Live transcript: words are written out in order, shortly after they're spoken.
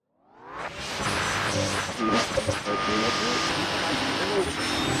Hey,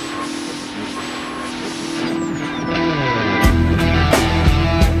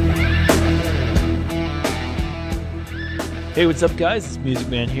 what's up, guys? It's Music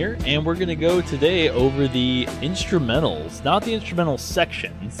Man here, and we're going to go today over the instrumentals. Not the instrumental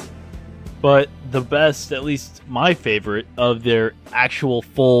sections, but the best, at least my favorite, of their actual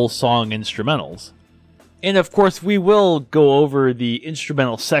full song instrumentals. And of course, we will go over the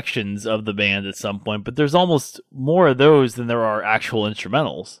instrumental sections of the band at some point, but there's almost more of those than there are actual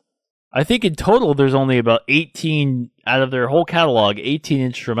instrumentals. I think in total, there's only about 18, out of their whole catalog,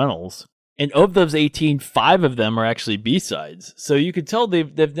 18 instrumentals. And of those 18, 5 of them are actually B-sides. So you can tell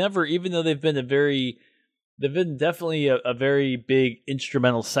they've never, even though they've been definitely a very big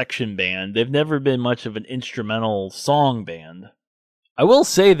instrumental section band, they've never been much of an instrumental song band. I will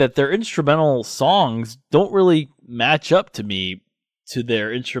say that their instrumental songs don't really match up to me to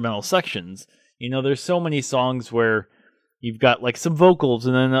their instrumental sections. You know, there's so many songs where you've got like some vocals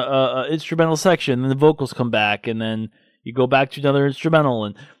and then a instrumental section, and then the vocals come back, and then you go back to another instrumental,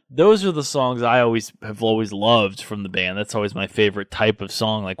 and those are the songs I have always loved from the band. That's always my favorite type of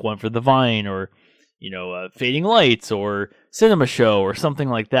song, like One for the Vine, or Fading Lights, or Cinema Show, or something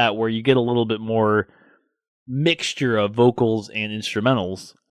like that, where you get a little bit more mixture of vocals and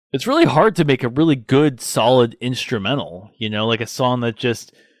instrumentals. It's really hard to make a really good, solid instrumental, like a song that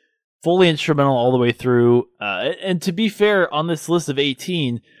just fully instrumental all the way through. And to be fair, on this list of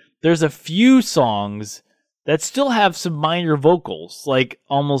 18, there's a few songs that still have some minor vocals, like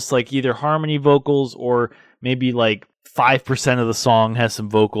almost like either harmony vocals or maybe like 5% of the song has some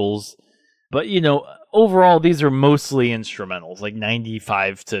vocals. But, overall, these are mostly instrumentals, like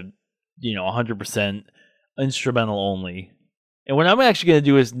 95 to, 100% instrumental only. And what I'm actually going to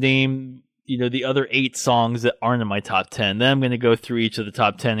do is name, the other 8 songs that aren't in my top 10. Then I'm going to go through each of the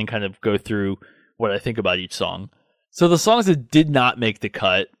top 10 and kind of go through what I think about each song. So the songs that did not make the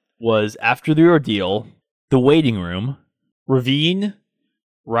cut was After the Ordeal, The Waiting Room, Ravine,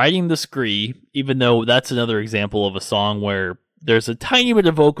 Riding the Scree, even though that's another example of a song where there's a tiny bit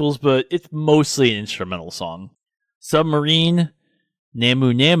of vocals, but it's mostly an instrumental song. Submarine,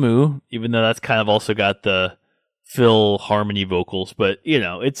 Namu Namu, even though that's kind of also got the fill harmony vocals, but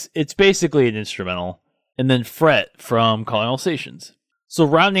it's basically an instrumental. And then Fret from Calling All Stations. So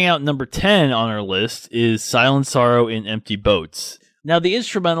rounding out number 10 on our list is Silent Sorrow in Empty Boats. Now, the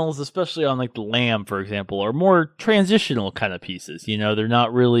instrumentals, especially on like The Lamb, for example, are more transitional kind of pieces. They're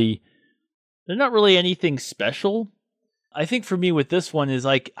not really anything special. I think for me with this one is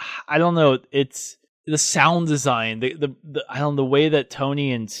like, I don't know, it's the sound design, the way that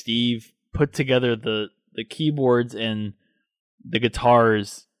Tony and Steve put together the keyboards and the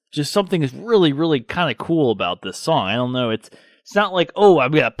guitars. Just something is really, really kind of cool about this song. I don't know, it's not like, oh,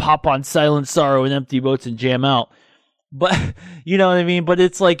 I'm gonna pop on Silent Sorrow and Empty Boats and jam out. But, you know what I mean? But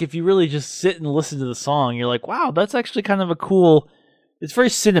it's like, if you really just sit and listen to the song, you're like, wow, that's actually kind of a cool, it's very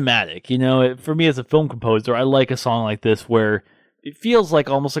cinematic. For me as a film composer, I like a song like this where it feels like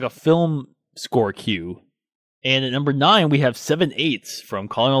almost like a film score cue. And at number 9, we have 7/8 from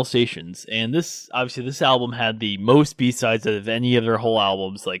Calling All Stations. And this album had the most B-sides out of any of their whole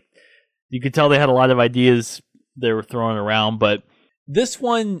albums. Like, you could tell they had a lot of ideas they were throwing around, but this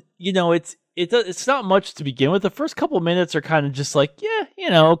one, it's not much to begin with. The first couple minutes are kind of just like,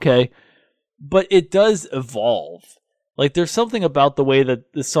 yeah, okay. But it does evolve. Like, there's something about the way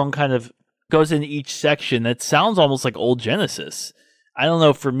that the song kind of goes into each section that sounds almost like old Genesis. I don't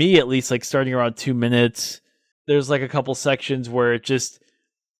know, for me at least, like starting around 2 minutes, there's like a couple sections where it just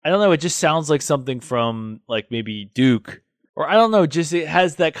sounds like something from like maybe Duke. Or I don't know, just it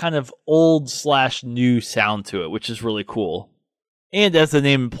has that kind of old/new sound to it, which is really cool. And as the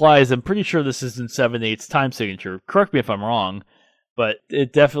name implies, I'm pretty sure this is in 7/8 time signature. Correct me if I'm wrong, but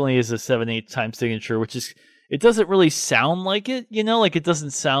it definitely is a 7/8 time signature, which is, it doesn't really sound like it, like it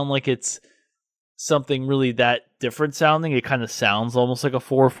doesn't sound like it's something really that different sounding. It kind of sounds almost like a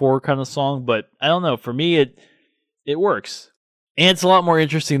 4/4 kind of song, but I don't know. For me, it works. And it's a lot more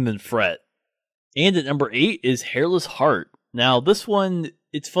interesting than Fret. And at number 8 is Hairless Heart. Now, this one,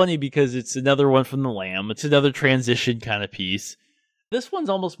 it's funny because it's another one from The Lamb. It's another transition kind of piece. This one's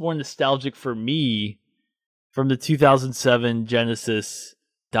almost more nostalgic for me from the 2007 Genesis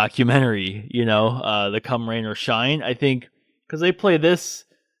documentary, the Come Rain or Shine. I think because they play this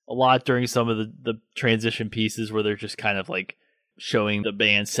a lot during some of the transition pieces where they're just kind of like showing the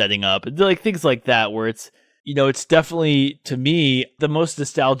band setting up and like things like that, where it's, it's definitely, to me, the most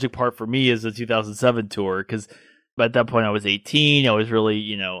nostalgic part for me is the 2007 tour, because at that point I was 18. I was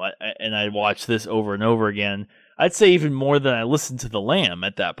really, and I watched this over and over again. I'd say even more than I listened to The Lamb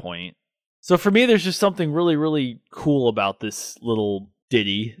at that point. So for me, there's just something really, really cool about this little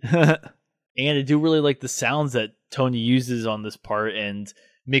ditty. And I do really like the sounds that Tony uses on this part and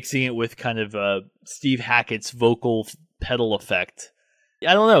mixing it with kind of Steve Hackett's vocal pedal effect.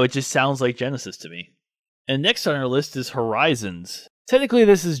 I don't know, it just sounds like Genesis to me. And next on our list is Horizons. Technically,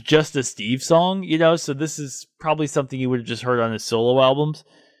 this is just a Steve song, so this is probably something you would have just heard on his solo albums.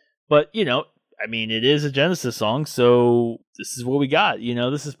 But, it is a Genesis song, so this is what we got.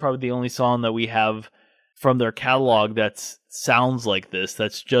 This is probably the only song that we have from their catalog that sounds like this.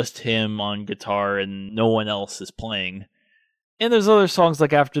 That's just him on guitar and no one else is playing. And there's other songs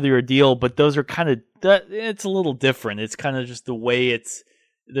like After the Ordeal, but those are kind of, it's a little different. It's kind of just the way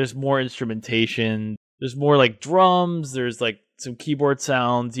there's more instrumentation. There's more like drums. There's like some keyboard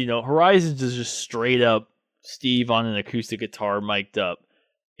sounds. Horizons is just straight up Steve on an acoustic guitar mic'd up.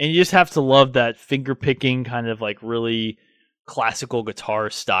 And you just have to love that finger picking kind of like really classical guitar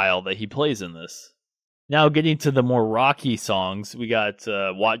style that he plays in this. Now getting to the more rocky songs, we got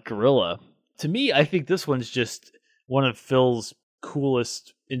Watt Gorilla. To me, I think this one's just one of Phil's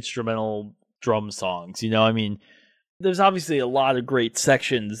coolest instrumental drum songs. There's obviously a lot of great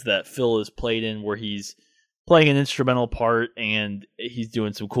sections that Phil has played in where he's playing an instrumental part and he's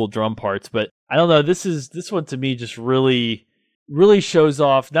doing some cool drum parts. But I don't know, this one to me just really shows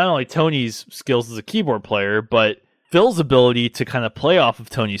off not only Tony's skills as a keyboard player, but Phil's ability to kind of play off of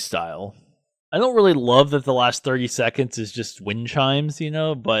Tony's style. I don't really love that the last 30 seconds is just wind chimes,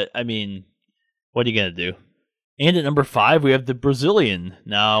 but what are you going to do? And at number 5, we have the Brazilian.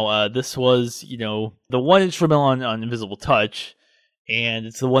 Now, this was, the one instrumental on Invisible Touch, and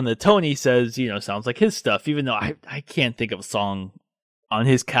it's the one that Tony says, sounds like his stuff, even though I can't think of a song on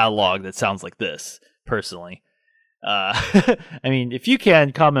his catalog that sounds like this, personally. If you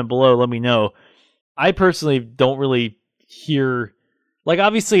can, comment below, let me know. I personally don't really hear,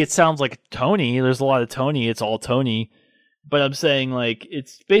 obviously it sounds like Tony, there's a lot of Tony, it's all Tony, but I'm saying,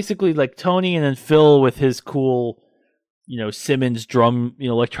 it's basically like Tony and then Phil with his cool, Simmons drum,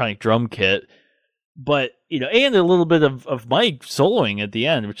 electronic drum kit, but, and a little bit of Mike soloing at the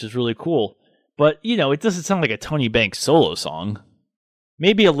end, which is really cool, but, it doesn't sound like a Tony Banks solo song.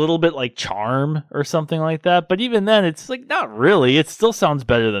 Maybe a little bit like Charm or something like that, but even then, it's not really. It still sounds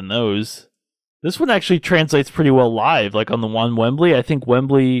better than those. This one actually translates pretty well live, like on the one Wembley. I think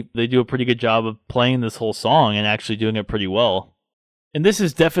Wembley, they do a pretty good job of playing this whole song and actually doing it pretty well. And this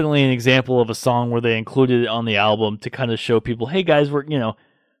is definitely an example of a song where they included it on the album to kind of show people, hey guys, we're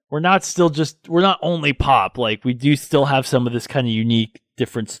not only pop. We do still have some of this kind of unique,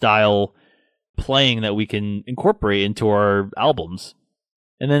 different style playing that we can incorporate into our albums.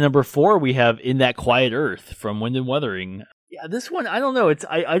 And then number 4, we have In That Quiet Earth from Wind and Wuthering. Yeah, this one, I don't know.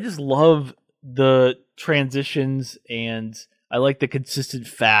 I just love the transitions and I like the consistent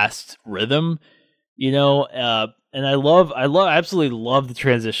fast rhythm, and I absolutely love the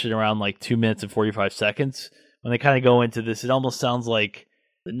transition around 2 minutes and 45 seconds when they kind of go into this. It almost sounds like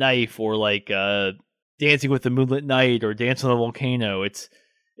The Knife or Dancing with the Moonlit Night or Dance on the Volcano.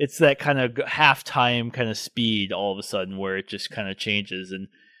 It's that kind of halftime kind of speed all of a sudden where it just kind of changes. And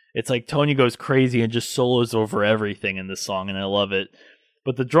it's like Tony goes crazy and just solos over everything in this song, and I love it.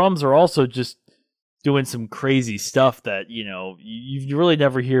 But the drums are also just doing some crazy stuff that, you really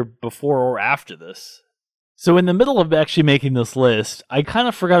never hear before or after this. So in the middle of actually making this list, I kind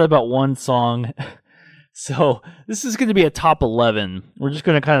of forgot about one song. So this is going to be a top 11. We're just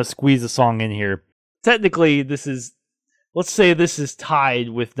going to kind of squeeze a song in here. Technically, let's say this is tied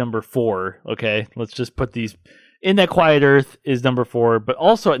with number 4, okay? Let's just put these... In That Quiet Earth is number 4, but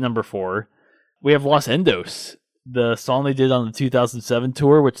also at number 4, we have Los Endos, the song they did on the 2007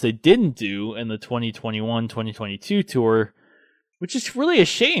 tour, which they didn't do in the 2021-2022 tour, which is really a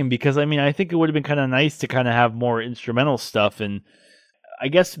shame because, I think it would have been kind of nice to kind of have more instrumental stuff, and I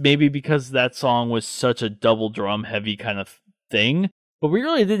guess maybe because that song was such a double drum heavy kind of thing, but we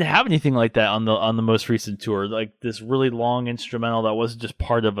really didn't have anything like that on the most recent tour, like this really long instrumental that wasn't just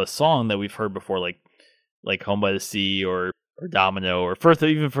part of a song that we've heard before, like Home by the Sea or Domino or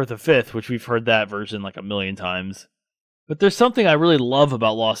even for the Fifth, which we've heard that version a million times. But there's something I really love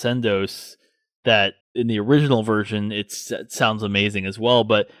about Los Endos that in the original version it sounds amazing as well,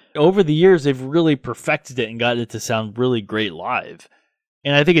 but over the years they've really perfected it and gotten it to sound really great live.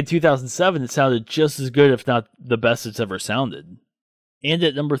 And I think in 2007 it sounded just as good, if not the best it's ever sounded. And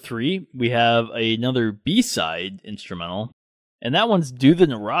at number 3, we have another B-side instrumental, and that one's Do the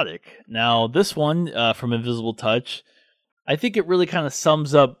Neurotic. Now, this one from Invisible Touch, I think it really kind of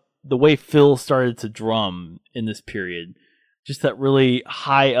sums up the way Phil started to drum in this period. Just that really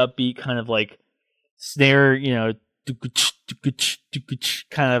high upbeat kind of snare,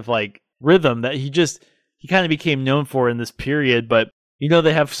 kind of rhythm that he kind of became known for in this period. But,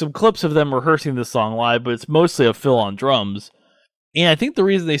 they have some clips of them rehearsing the song live, but it's mostly a Phil on drums. And I think the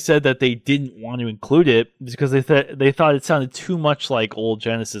reason they said that they didn't want to include it is because they thought it sounded too much like old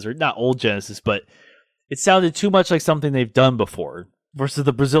Genesis, or not old Genesis, but it sounded too much like something they've done before versus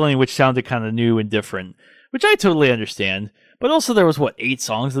the Brazilian, which sounded kind of new and different, which I totally understand. But also there was, 8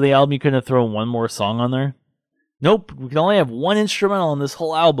 songs of the album? You couldn't have thrown one more song on there? Nope, we can only have one instrumental on this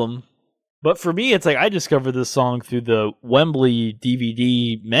whole album. But for me, it's like I discovered this song through the Wembley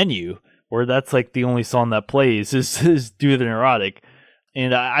DVD menu, where that's like the only song that plays is Do the Neurotic.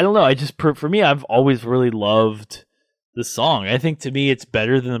 And I don't know, for me, I've always really loved this song. I think to me it's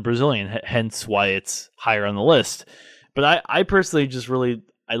better than the Brazilian, hence why it's higher on the list. But I personally just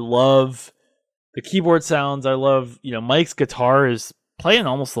I love the keyboard sounds. I love, Mike's guitar is playing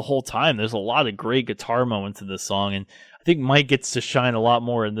almost the whole time. There's a lot of great guitar moments in this song, and I think Mike gets to shine a lot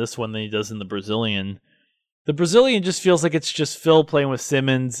more in this one than he does in the Brazilian. The Brazilian just feels like it's just Phil playing with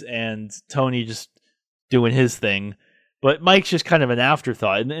Simmons and Tony just doing his thing. But Mike's just kind of an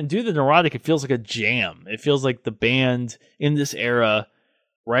afterthought. And Do the Neurotic, it feels like a jam. It feels like the band in this era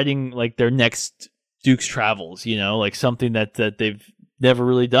writing like their next Duke's Travels, like something that they've never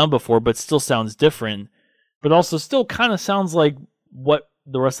really done before, but still sounds different, but also still kind of sounds like what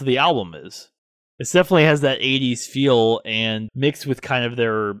the rest of the album is. It definitely has that 80s feel, and mixed with kind of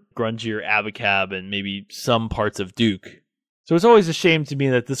their grungier Abacab and maybe some parts of Duke. So it's always a shame to me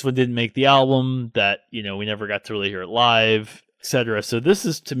that this one didn't make the album, that, we never got to really hear it live, etc. So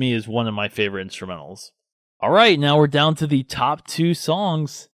this to me is one of my favorite instrumentals. All right, now we're down to the top 2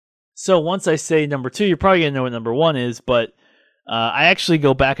 songs. So once I say number 2, you're probably going to know what number 1 is, but I actually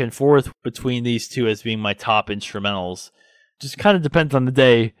go back and forth between these two as being my top instrumentals. Just kind of depends on the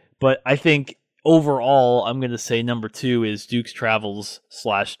day, but I think overall, I'm going to say number 2 is Duke's Travels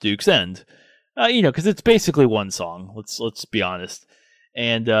 / Duke's End. Because it's basically one song. Let's be honest.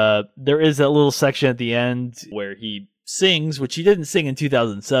 And there is that little section at the end where he sings, which he didn't sing in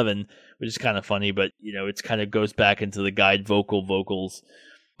 2007, which is kind of funny. But it kind of goes back into the guide vocals.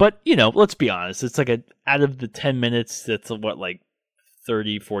 But let's be honest. It's like out of the 10 minutes, that's like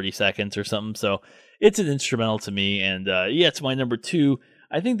 30, 40 seconds or something. So it's an instrumental to me, and it's my number 2.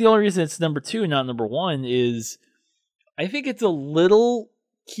 I think the only reason it's number 2 and not number 1 is I think it's a little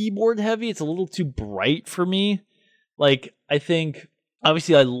keyboard heavy. It's a little too bright for me. Like, I think,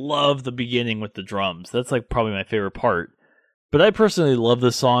 obviously I love the beginning with the drums. That's like probably my favorite part. But I personally love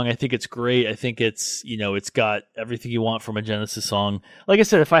this song. I think it's great. I think it's, it's got everything you want from a Genesis song. Like I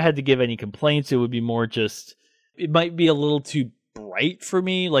said, if I had to give any complaints, it would be more just, it might be a little too bright for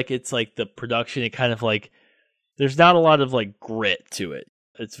me. Like, it's like the production, it kind of like, there's not a lot of like grit to it.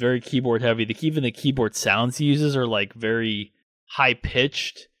 It's very keyboard heavy. Even the keyboard sounds he uses are like very high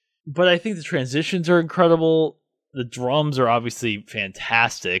pitched, but I think the transitions are incredible. The drums are obviously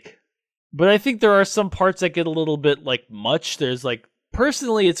fantastic, but I think there are some parts that get a little bit like much. There's like,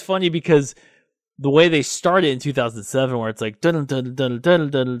 personally, it's funny because the way they started in 2007, where it's like dun dun dun dun dun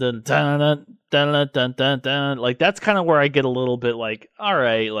dun dun dun dun dun dun, like that's kind of where I get a little bit like, all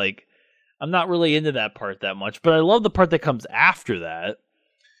right, like I'm not really into that part that much, but I love the part that comes after that.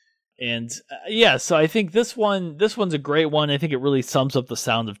 And so I think this one's a great one. I think it really sums up the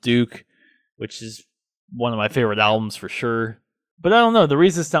sound of Duke, which is one of my favorite albums for sure. But I don't know. The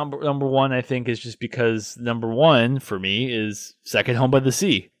reason it's number 1, I think, is just because number 1 for me is Second Home by the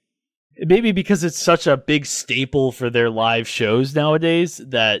Sea. Maybe because it's such a big staple for their live shows nowadays,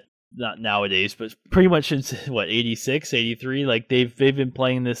 that not nowadays, but pretty much since 86, 83, like they've been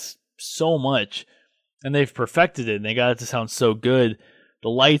playing this so much, and they've perfected it, and they got it to sound so good. The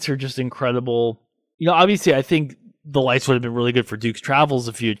lights are just incredible. Obviously, I think the lights would have been really good for Duke's Travels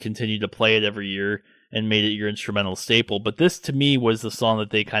if you had continued to play it every year and made it your instrumental staple. But this, to me, was the song that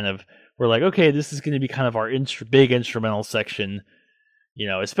they kind of were like, okay, this is going to be kind of our big instrumental section,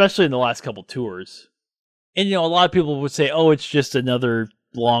 especially in the last couple tours. And, a lot of people would say, oh, it's just another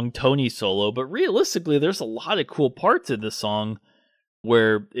long Tony solo. But realistically, there's a lot of cool parts in this song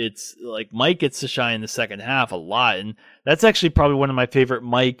where it's like Mike gets to shine in the second half a lot. And that's actually probably one of my favorite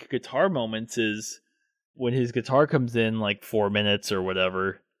Mike guitar moments, is when his guitar comes in like 4 minutes or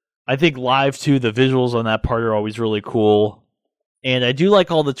whatever. I think live too, the visuals on that part are always really cool. And I do like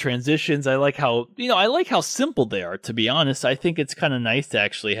all the transitions. I like how, I like how simple they are, to be honest. I think it's kind of nice to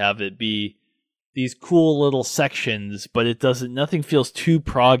actually have it be these cool little sections, but nothing feels too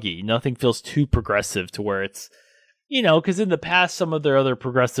proggy. Nothing feels too progressive to where it's, because in the past, some of their other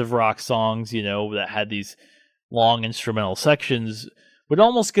progressive rock songs, that had these long instrumental sections would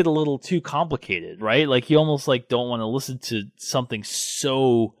almost get a little too complicated, right? Like you almost like don't want to listen to something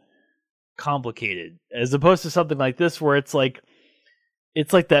so complicated, as opposed to something like this where it's like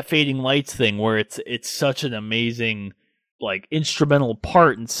that Fading Lights thing where it's such an amazing like instrumental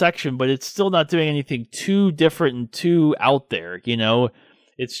part and section, but it's still not doing anything too different and too out there, you know?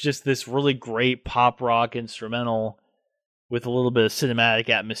 It's just this really great pop rock instrumental with a little bit of cinematic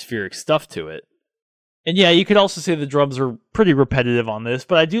atmospheric stuff to it. And yeah, you could also say the drums are pretty repetitive on this,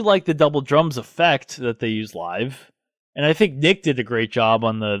 but I do like the double drums effect that they use live. And I think Nick did a great job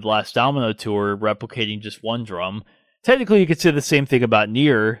on the last Domino tour replicating just one drum. Technically, you could say the same thing about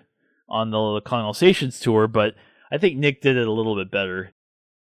Near on the Conversations tour, but I think Nick did it a little bit better.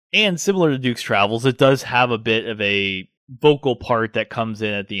 And similar to Duke's Travels, it does have a bit of a vocal part that comes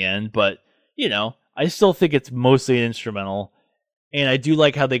in at the end, but, you know, I still think it's mostly an instrumental. And I do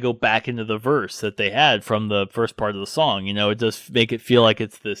like how they go back into the verse that they had from the first part of the song. You know, it does make it feel like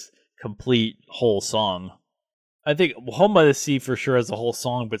it's this complete whole song. I think Home by the Sea for sure has a whole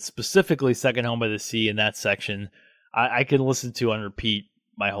song, but specifically Second Home by the Sea in that section, I can listen to on repeat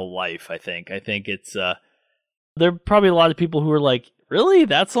my whole life, I think. I think it's, there are probably a lot of people who are like, really?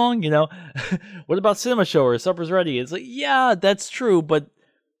 That song? You know, what about Cinema Show or Supper's Ready? It's like, yeah, that's true, but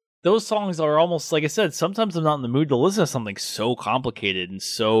those songs are almost, like I said, sometimes I'm not in the mood to listen to something so complicated and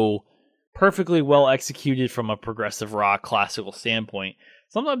so perfectly well executed from a progressive rock classical standpoint.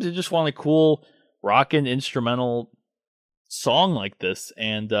 Sometimes I just want a cool rockin' instrumental song like this,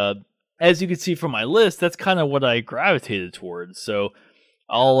 and as you can see from my list, that's kind of what I gravitated towards. So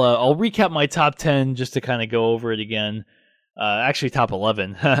I'll recap my top 10 just to kind of go over it again. Actually, top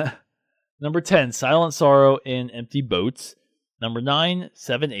 11. Number 10, Silent Sorrow in Empty Boats. Number 9,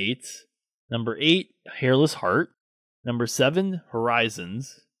 7/8. Number 8, Hairless Heart. Number 7,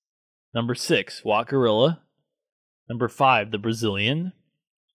 Horizons. Number 6, Walk Gorilla. Number 5, The Brazilian.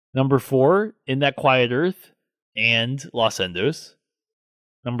 Number 4, In That Quiet Earth and Los Endos.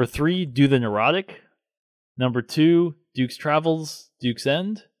 Number 3, Do the Neurotic. Number 2, Duke's Travels, Duke's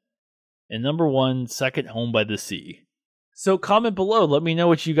End. And number 1, Second Home by the Sea. So comment below. Let me know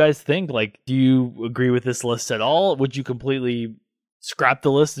what you guys think. Like, do you agree with this list at all? Would you completely scrap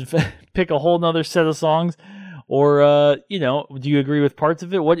the list and pick a whole nother set of songs? Or, you know, do you agree with parts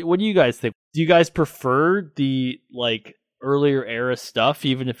of it? What do you guys think? Do you guys prefer the, like, earlier era stuff,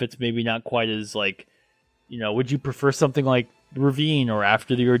 even if it's maybe not quite as, like, you know, would you prefer something like Ravine or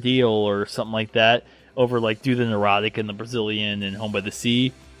After the Ordeal or something like that over, like, Do the Neurotic and The Brazilian and Home by the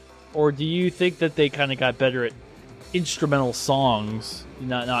Sea? Or do you think that they kind of got better at instrumental songs,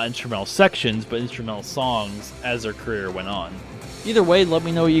 not instrumental sections, but instrumental songs as their career went on? Either way, let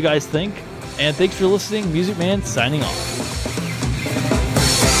me know what you guys think. And thanks for listening. Music Man signing off.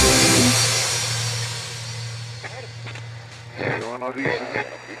 You wanna be